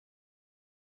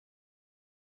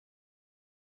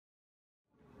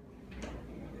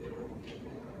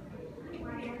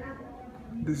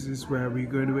This is where we're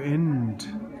going to end.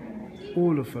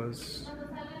 All of us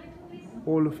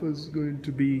going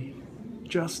to be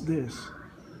just this,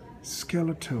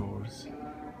 skeletons,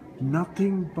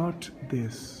 nothing but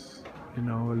this in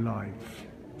our life.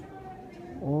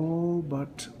 All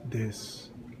but this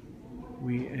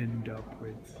we end up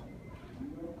with.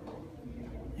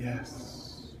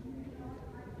 Yes.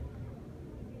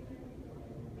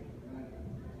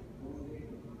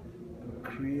 The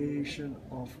creation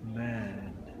of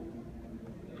man.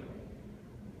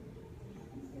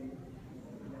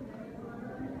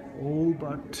 All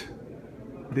but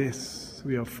this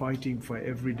we are fighting for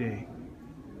every day.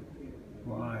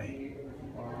 Why?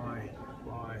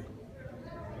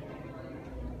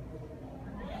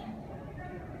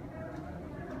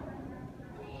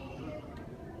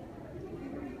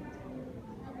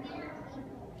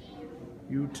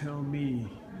 You tell me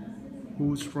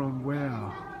who's from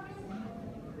where.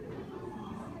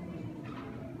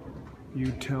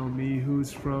 You tell me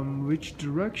who's from which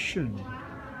direction.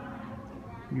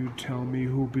 You tell me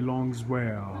who belongs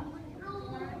where.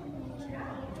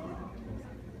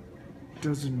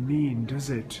 Doesn't mean, does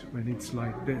it, when it's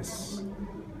like this?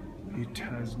 It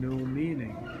has no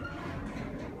meaning.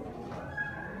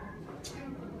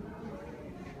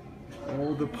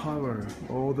 All the power,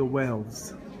 all the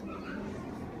wealth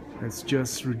has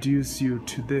just reduced you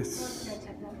to this.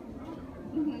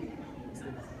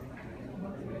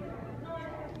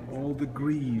 All the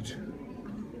greed,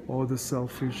 all the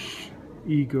selfish,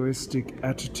 egoistic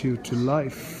attitude to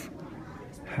life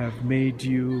have made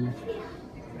you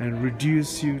and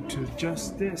reduced you to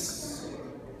just this.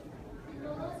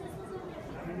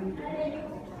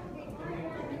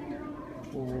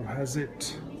 Or has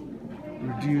it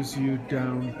reduced you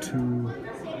down to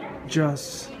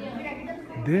just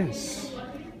this?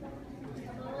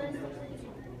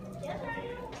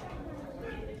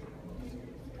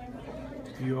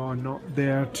 You are not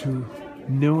there to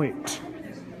know it.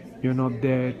 You're not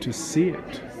there to see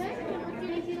it.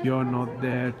 You're not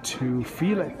there to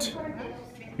feel it.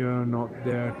 You're not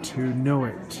there to know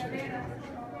it.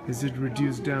 Is it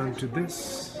reduced down to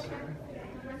this?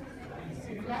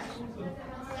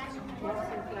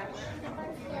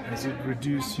 Has it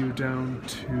reduced you down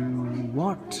to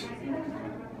what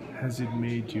has it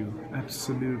made you?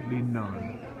 Absolutely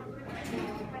none.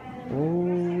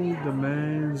 All the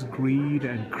man's greed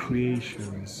and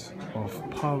creations of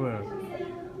power,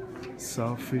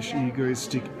 selfish,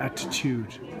 egoistic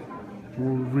attitude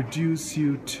will reduce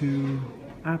you to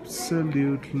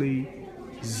absolutely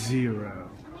zero.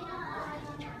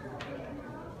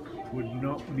 Would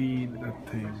not mean a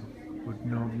thing, would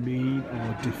not mean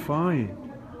or define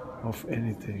of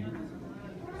anything.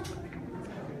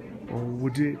 Or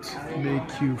would it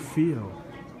make you feel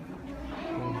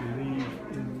or believe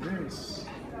in this?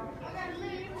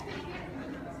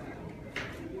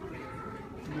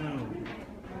 No.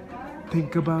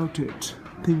 Think about it.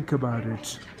 Think about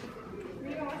it.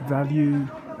 Value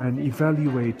and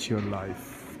evaluate your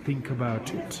life. Think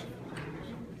about it.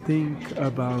 Think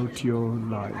about your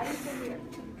life.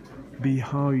 Be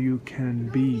how you can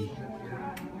be,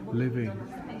 living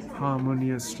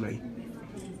harmoniously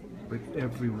with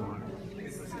everyone.